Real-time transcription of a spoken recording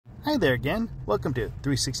Hi there again. Welcome to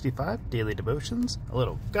 365 Daily Devotions, a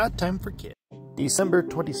little God time for kids. December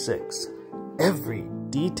 26. Every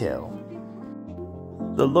detail.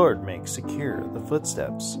 The Lord makes secure the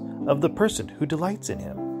footsteps of the person who delights in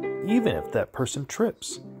him. Even if that person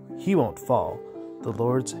trips, he won't fall. The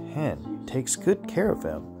Lord's hand takes good care of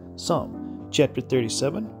him. Psalm chapter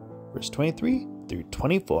 37, verse 23 through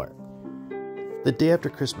 24. The day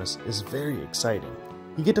after Christmas is very exciting.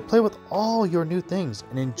 You get to play with all your new things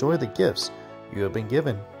and enjoy the gifts you have been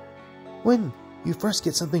given. When you first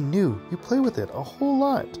get something new, you play with it a whole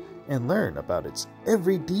lot and learn about its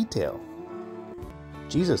every detail.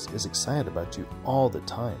 Jesus is excited about you all the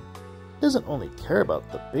time. He doesn't only care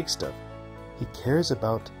about the big stuff, he cares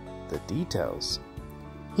about the details.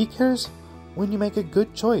 He cares when you make a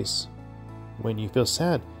good choice, when you feel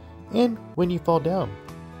sad, and when you fall down.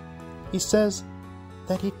 He says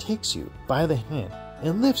that he takes you by the hand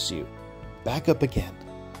and lifts you back up again.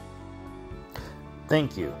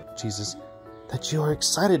 Thank you, Jesus, that you are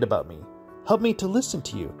excited about me. Help me to listen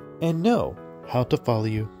to you and know how to follow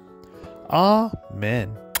you.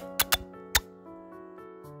 Amen.